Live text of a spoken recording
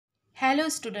Hello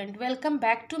student, welcome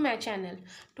back to my channel.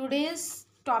 Today's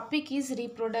topic is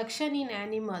reproduction in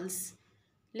animals.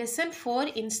 Lesson 4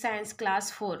 in science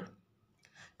class 4.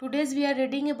 Today's we are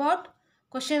reading about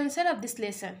question answer of this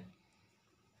lesson.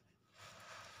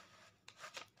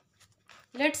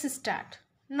 Let's start.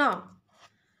 Now,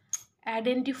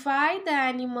 identify the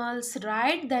animals,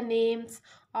 write the names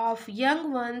of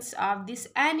young ones of these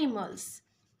animals.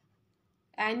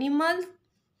 Animal,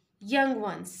 young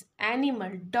ones.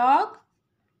 Animal, dog,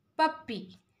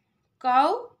 puppy,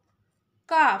 cow,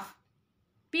 calf,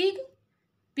 pig,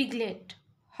 piglet,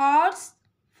 horse,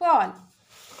 foal.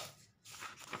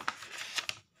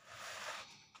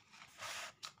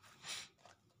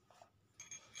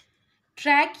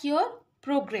 Track your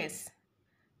progress.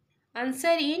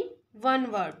 Answer in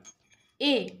one word.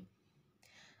 A.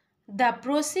 The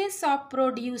process of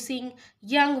producing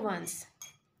young ones.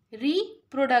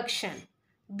 Reproduction.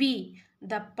 B.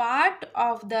 The part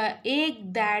of the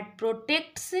egg that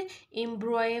protects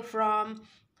embryo from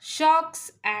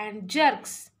shocks and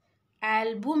jerks.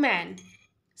 Albumen.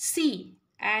 C.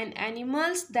 An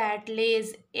animals that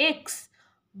lays eggs.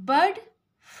 Bird,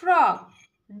 frog.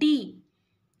 D.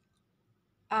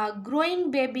 A growing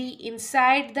baby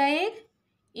inside the egg.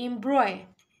 Embryo.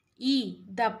 E.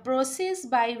 The process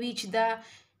by which the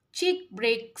chick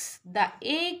breaks the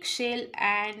egg shell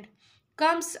and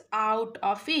comes out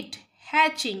of it.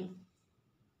 Hatching.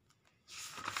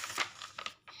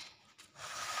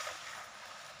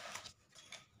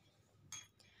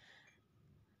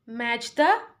 Match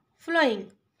the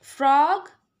following: frog,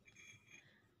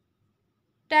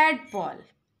 tadpole,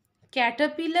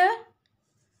 caterpillar,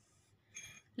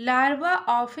 larva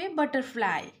of a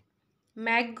butterfly,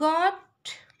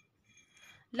 maggot,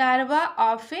 larva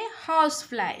of a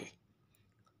housefly.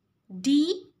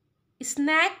 D.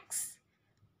 Snakes,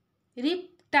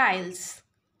 reptiles,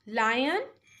 lion,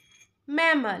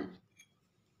 mammal.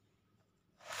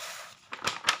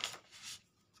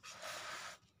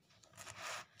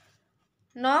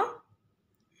 Now,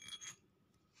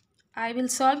 I will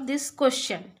solve this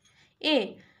question.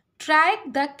 A. Track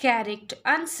the correct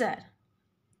answer.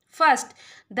 First,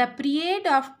 the period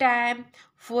of time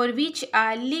for which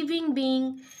a living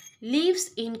being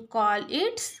lives in call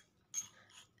its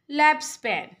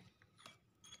lifespan.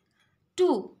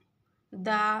 2.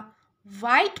 The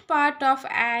white part of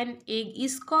an egg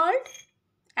is called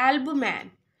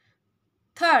albumen.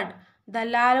 Third, the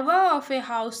larva of a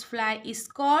housefly is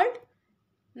called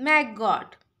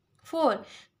maggot. 4.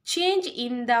 Change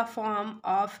in the form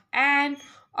of an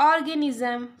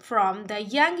organism from the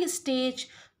young stage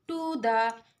to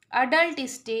the adult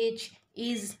stage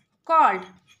is called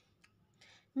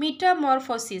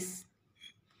metamorphosis.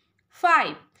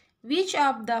 5. Which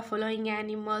of the following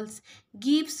animals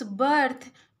gives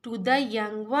birth to the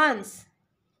young ones?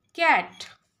 Cat.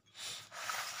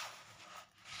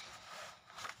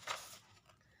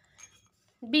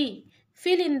 B.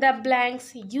 Fill in the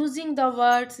blanks using the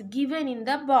words given in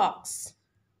the box.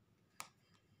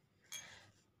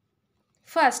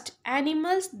 First,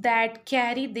 animals that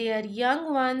carry their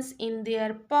young ones in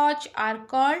their pouch are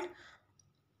called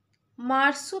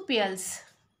marsupials.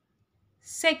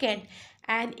 Second,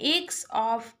 an egg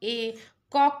of a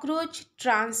cockroach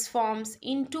transforms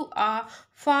into a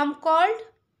form called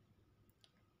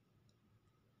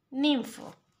nymph.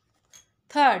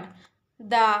 Third,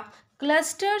 the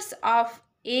clusters of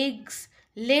eggs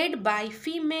laid by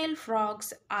female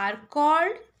frogs are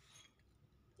called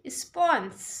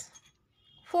spawns.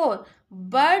 4.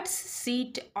 Birds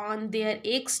sit on their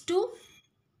eggs to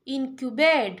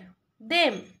incubate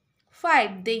them.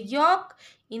 5. The yolk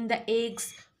in the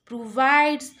eggs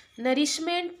provides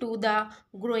nourishment to the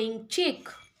growing chick.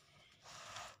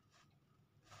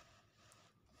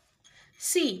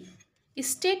 C.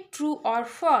 State true or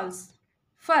false.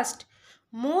 First,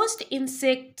 most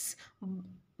insects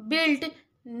build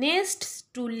nests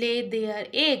to lay their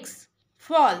eggs.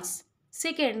 False.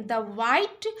 Second, the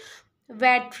white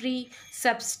watery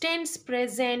substance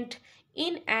present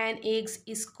in an egg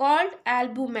is called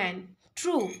albumen.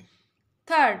 True.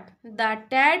 Third, the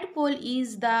tadpole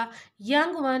is the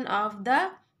young one of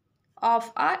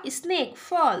a snake.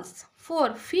 False.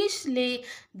 4. Fish lay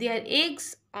their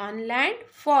eggs on land.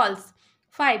 False.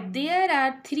 5. There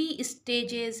are 3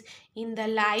 stages in the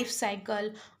life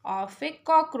cycle of a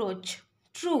cockroach.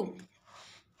 True.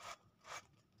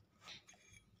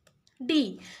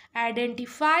 D.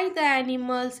 Identify the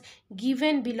animals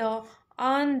given below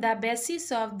on the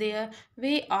basis of their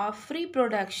way of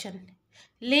reproduction.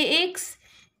 Lay eggs,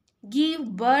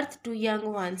 give birth to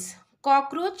young ones.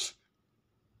 Cockroach,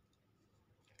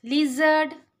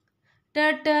 lizard,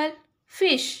 turtle,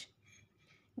 fish.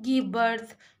 give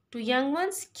birth to young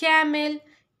ones? Camel,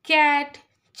 cat,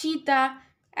 cheetah,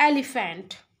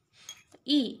 elephant.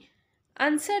 E.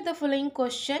 Answer the following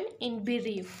question in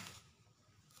brief.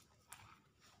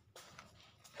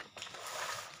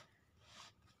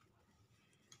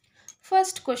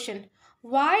 First question.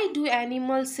 Why do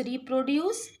animals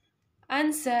reproduce?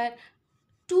 Answer.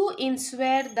 To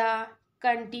ensure the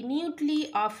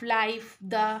continuity of life,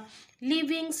 the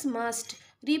livings must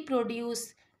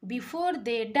reproduce before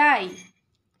they die.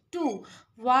 2.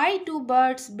 Why do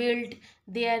birds build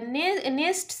their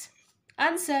nests?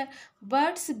 Answer.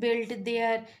 Birds build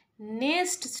their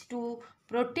nests to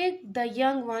protect the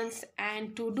young ones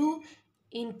and to do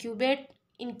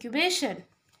incubation.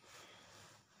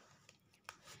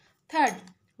 Third,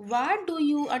 what do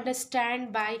you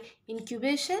understand by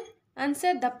incubation?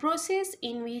 Answer. The process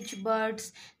in which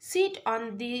birds sit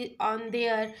on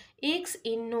their eggs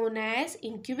is known as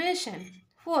incubation.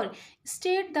 4.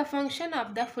 State the function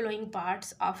of the following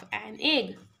parts of an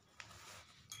egg.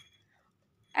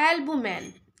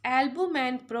 Albumen.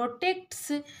 Albumen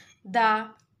protects the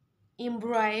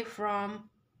embryo from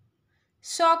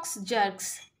shock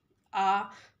jerks. A.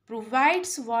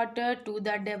 Provides water to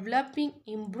the developing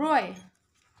embryo.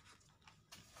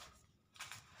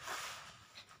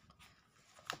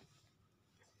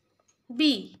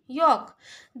 B. Yolk.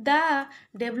 The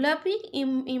developing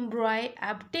embryo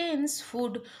obtains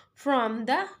food from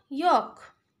the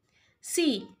yolk.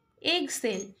 C. Egg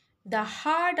cell. The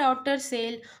hard outer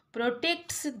shell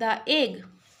protects the egg.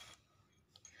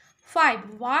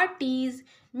 5. What is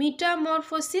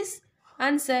metamorphosis?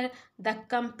 Answer. The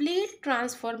complete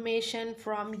transformation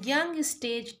from young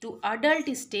stage to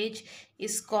adult stage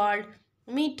is called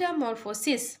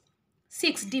metamorphosis.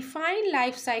 6. Define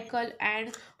life cycle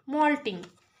and molting.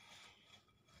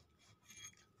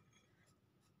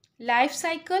 Life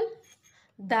cycle.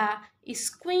 The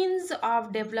sequence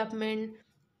of development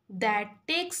that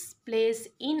takes place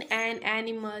in an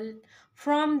animal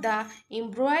from the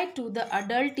embryo to the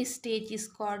adult stage is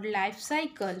called life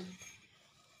cycle.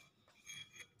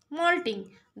 Molting.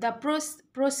 The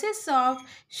process of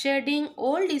shedding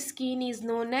old skin is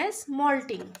known as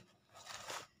molting.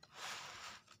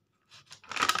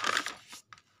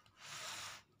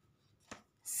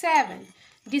 Seven.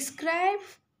 Describe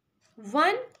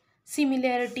one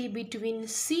similarity between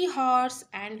seahorse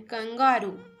and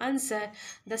kangaroo. Answer.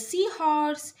 The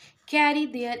seahorse carry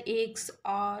their eggs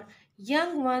or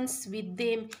young ones with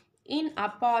them in a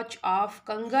pouch. Of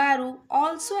kangaroo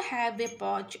also have a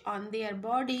pouch on their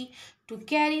body to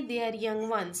carry their young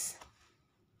ones.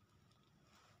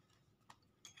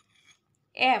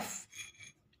 F.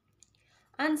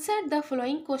 Answer the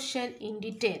following question in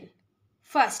detail.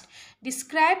 First,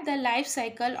 describe the life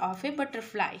cycle of a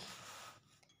butterfly.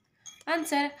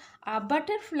 Answer. A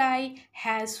butterfly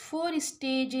has 4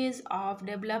 stages of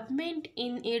development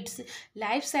in its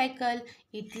life cycle.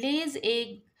 It lays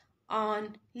egg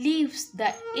on leaves.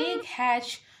 The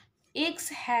eggs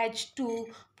hatch to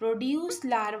produce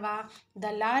larva.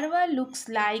 The larva looks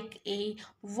like a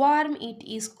worm. It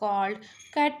is called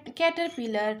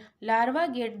caterpillar. Larva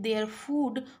get their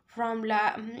food from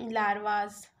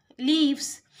larva's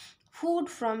leaves. Food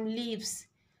from leaves.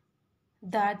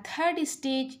 The third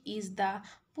stage is the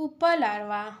pupa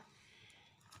larva.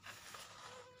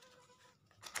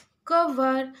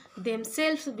 Cover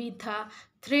themselves with a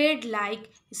thread-like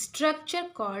structure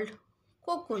called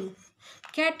cocoon.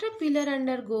 Caterpillar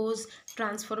undergoes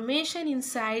transformation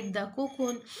inside the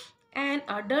cocoon. An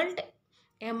adult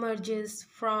emerges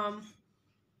from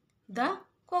the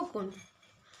cocoon.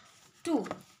 2.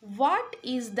 What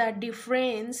is the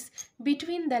difference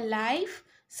between the life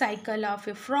cycle of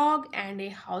a frog and a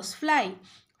housefly?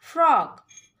 Frog,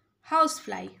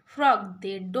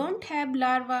 they don't have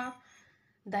larva.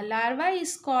 The larva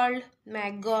is called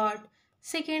maggot.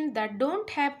 Second, they don't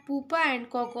have pupa and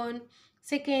cocoon.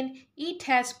 Second, it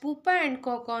has pupa and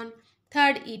cocoon.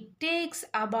 Third, it takes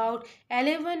about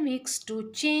 11 weeks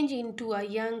to change into a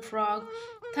young frog.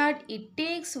 Third, it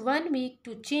takes 1 week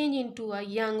to change into a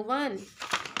young one.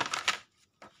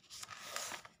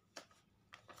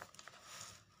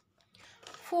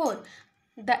 4.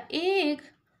 The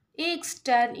eggs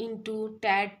turn into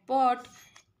tadpole.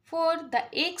 4. The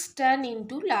eggs turn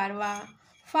into larva.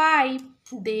 5.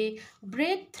 They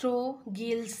breathe through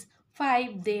gills.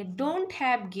 5. They don't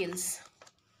have gills.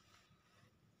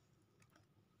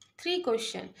 3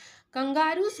 question.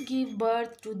 Kangaroos give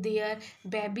birth to their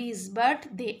babies, but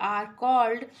they are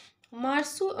called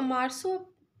marsupials.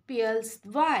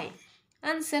 Why?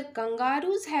 Answer.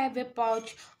 Kangaroos have a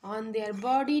pouch on their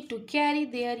body to carry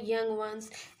their young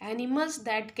ones. Animals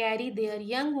that carry their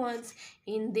young ones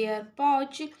in their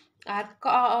pouch are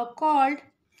called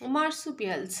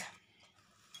marsupials.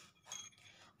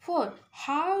 4.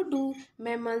 How do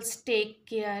mammals take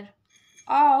care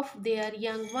of their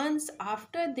young ones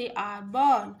after they are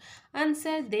born?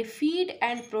 Answer. They feed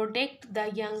and protect the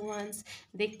young ones.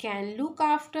 They can look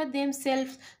after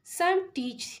themselves. Some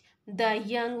teach the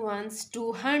young ones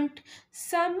to hunt.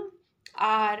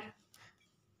 Are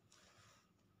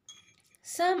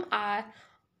some are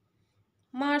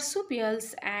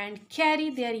marsupials and carry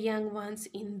their young ones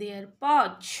in their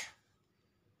pouch.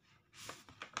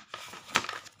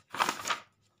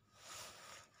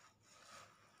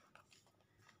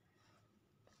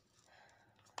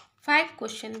 5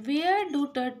 question. Where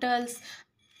do turtles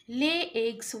lay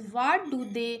eggs? What do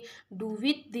they do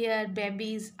with their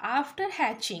babies after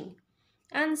hatching?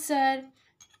 Answer.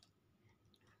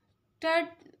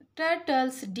 Tur-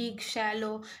 Turtles dig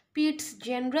shallow pits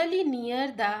generally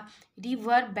near the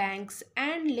river banks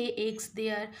and lay eggs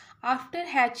there. After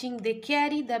hatching, they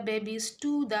carry the babies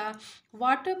to the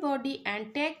water body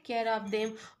and take care of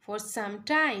them for some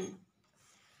time.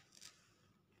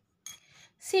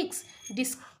 6.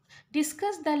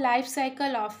 Discuss the life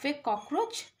cycle of a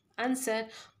cockroach. Answer.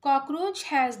 Cockroach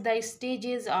has the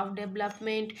stages of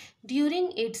development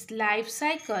during its life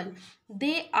cycle.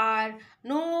 They are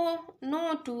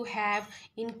known to have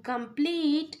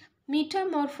incomplete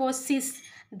metamorphosis.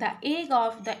 The egg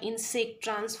of the insect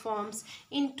transforms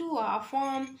into a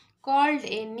form called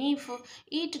a nymph.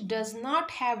 It does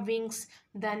not have wings.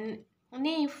 The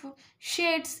nymph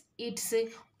sheds its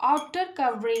outer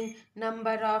covering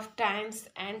number of times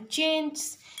and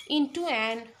changes into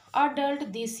an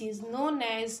adult. This is known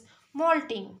as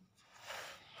molting.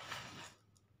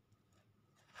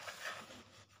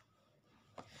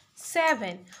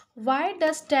 7. Why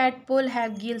does tadpole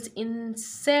have gills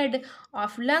instead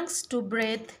of lungs to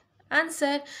breathe?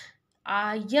 Answer.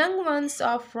 Young ones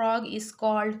of frog is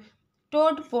called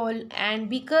toadpole, and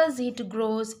because it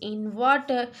grows in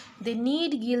water, they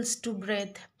need gills to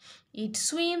breathe. It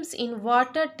swims in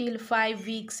water till 5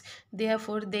 weeks,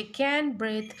 therefore they can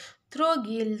breathe through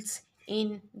gills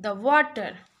in the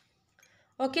water.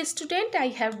 Okay student, I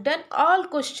have done all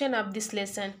question of this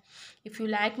lesson. If you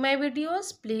like my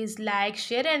videos, please like,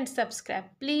 share and subscribe.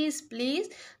 Please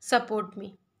support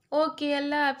me. Okay,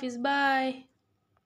 Allah Hafiz, bye.